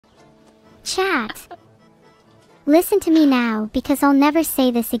Chat. Listen to me now, because I'll never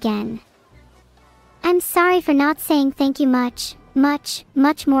say this again. I'm sorry for not saying thank you much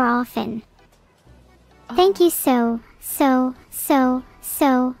more often. Thank you so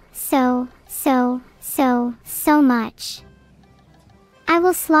much. I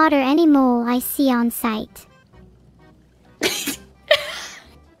will slaughter any mole I see on sight.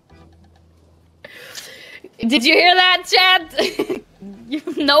 Did you hear that, chat?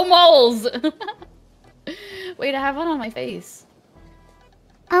 No moles. Wait, I have one on my face.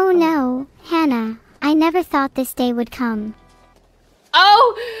 Oh no, Hannah, I never thought this day would come.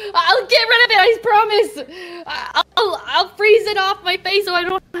 Oh, I'll get rid of it, I promise. I'll freeze it off my face so I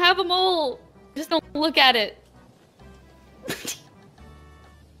don't have a mole. Just don't look at it.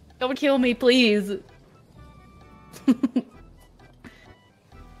 Don't kill me, please.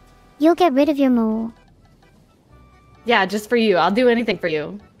 You'll get rid of your mole. Yeah, just for you. I'll do anything for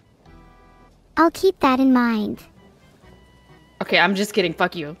you. I'll keep that in mind. Okay, I'm just kidding.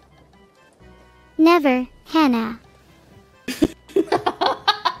 Fuck you. Never, Hannah.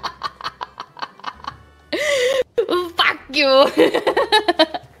 Fuck you.